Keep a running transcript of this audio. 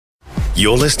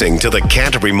You're listening to the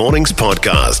Canterbury Mornings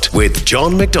podcast with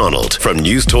John MacDonald from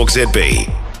News Talk ZB.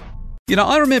 You know,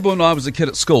 I remember when I was a kid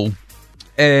at school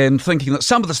and thinking that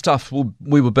some of the stuff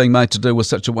we were being made to do was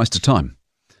such a waste of time.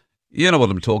 You know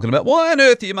what I'm talking about. Why on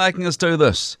earth are you making us do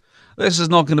this? This is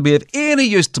not going to be of any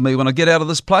use to me when I get out of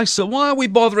this place, so why are we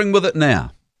bothering with it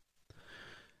now?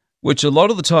 Which a lot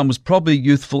of the time was probably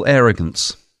youthful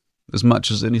arrogance, as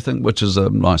much as anything, which is a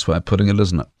nice way of putting it,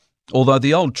 isn't it? Although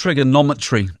the old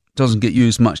trigonometry doesn't get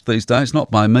used much these days,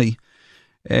 not by me.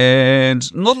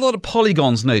 And not a lot of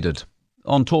polygons needed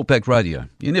on talkback radio.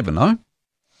 You never know.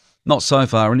 Not so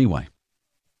far anyway.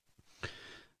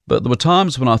 But there were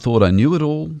times when I thought I knew it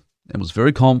all and was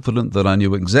very confident that I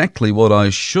knew exactly what I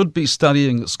should be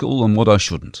studying at school and what I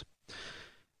shouldn't.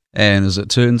 And as it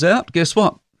turns out, guess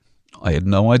what? I had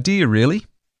no idea, really.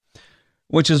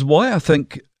 Which is why I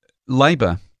think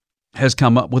Labor has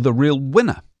come up with a real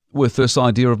winner with this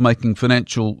idea of making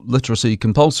financial literacy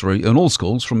compulsory in all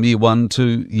schools from year 1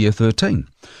 to year 13.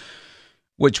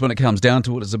 Which, when it comes down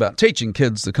to it, is about teaching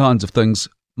kids the kinds of things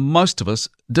most of us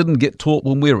didn't get taught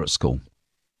when we were at school.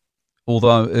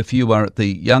 Although if you are at the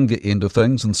younger end of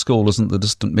things and school isn't the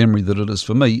distant memory that it is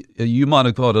for me, you might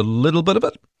have got a little bit of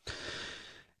it.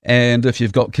 And if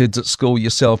you've got kids at school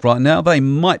yourself right now, they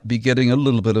might be getting a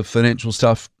little bit of financial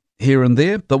stuff here and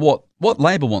there. But what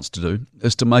Labor wants to do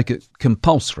is to make it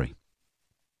compulsory.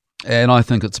 And I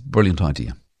think it's a brilliant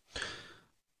idea.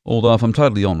 Although, if I'm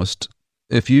totally honest,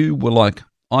 if you were like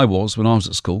I was when I was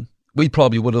at school, we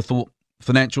probably would have thought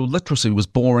financial literacy was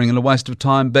boring and a waste of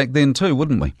time back then too,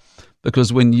 wouldn't we?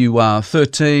 Because when you are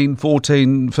 13,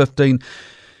 14, 15,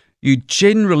 you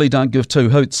generally don't give two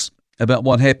hoots about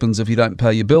what happens if you don't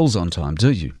pay your bills on time,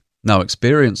 do you? No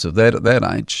experience of that at that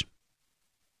age.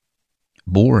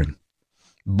 Boring.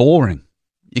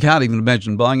 You can't even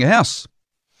imagine buying a house.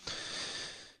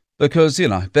 Because, you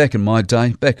know, back in my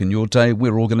day, back in your day, we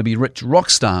were all going to be rich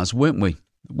rock stars, weren't we,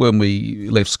 when we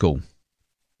left school?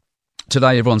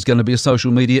 Today, everyone's going to be a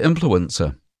social media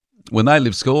influencer when they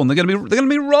leave school, and they're going to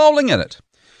be rolling in it.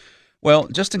 Well,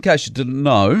 just in case you didn't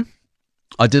know,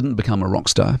 I didn't become a rock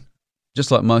star.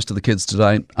 Just like most of the kids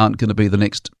today aren't going to be the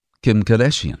next Kim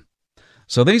Kardashian.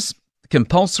 So these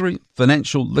compulsory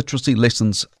financial literacy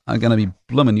lessons are going to be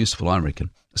blooming useful, I reckon.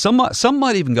 Some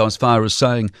might even go as far as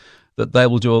saying that they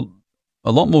will do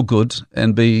a lot more good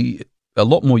and be a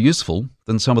lot more useful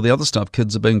than some of the other stuff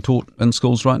kids are being taught in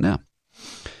schools right now.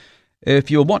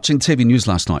 If you were watching TV News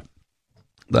last night,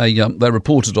 they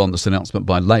reported on this announcement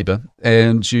by Labor,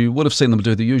 and you would have seen them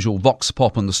do the usual vox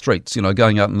pop in the streets, you know,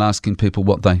 going out and asking people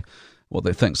what they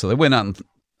think. So they went out and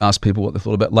asked people what they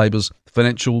thought about Labor's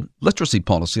financial literacy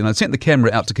policy, and they sent the camera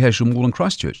out to Casual Mall in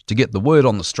Christchurch to get the word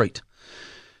on the street.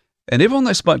 And everyone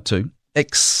they spoke to,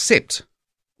 except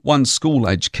one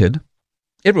school-age kid,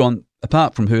 everyone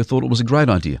apart from her thought it was a great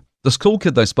idea. The school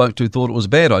kid they spoke to thought it was a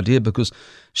bad idea because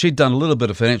she'd done a little bit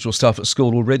of financial stuff at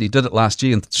school already, did it last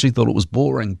year, and she thought it was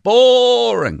boring.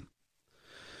 Boring!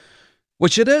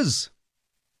 Which it is.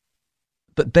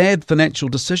 But bad financial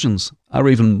decisions are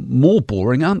even more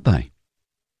boring, aren't they?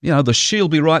 You know, the she'll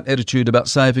be right attitude about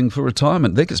saving for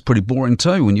retirement, that gets pretty boring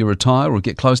too when you retire or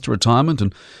get close to retirement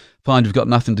and find you've got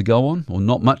nothing to go on or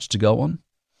not much to go on.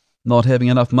 Not having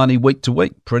enough money week to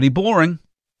week, pretty boring.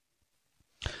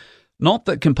 Not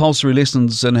that compulsory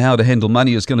lessons in how to handle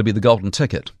money is going to be the golden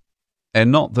ticket,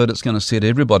 and not that it's going to set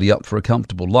everybody up for a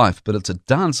comfortable life, but it's a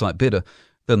darn sight better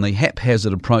than the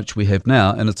haphazard approach we have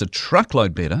now, and it's a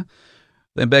truckload better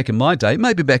than back in my day,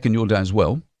 maybe back in your day as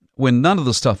well, when none of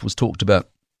the stuff was talked about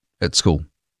at school.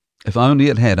 If only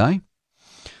it had, eh?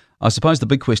 I suppose the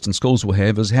big question schools will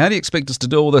have is, how do you expect us to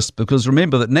do all this? Because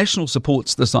remember that National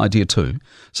supports this idea too,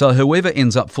 so whoever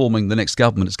ends up forming the next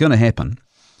government, it's going to happen.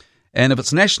 And if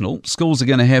it's national, schools are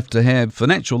going to have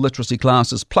financial literacy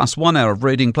classes plus 1 hour of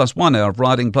reading, plus 1 hour of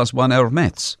writing, plus 1 hour of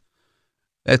maths.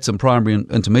 That's in primary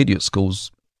and intermediate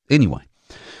schools anyway.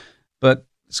 But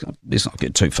let's not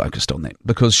get too focused on that,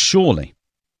 because surely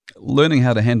learning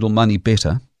how to handle money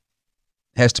better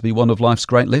has to be one of life's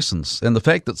great lessons. And the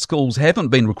fact that schools haven't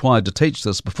been required to teach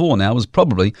this before now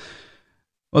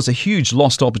was a huge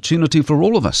lost opportunity for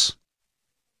all of us.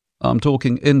 I'm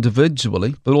talking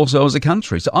individually, but also as a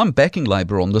country. So I'm backing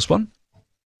Labor on this one.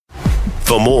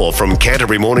 For more from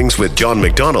Canterbury Mornings with John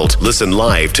MacDonald, listen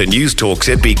live to News Talk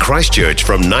ZB Christchurch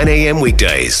from 9 a.m.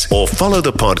 weekdays or follow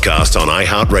the podcast on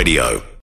iHeartRadio.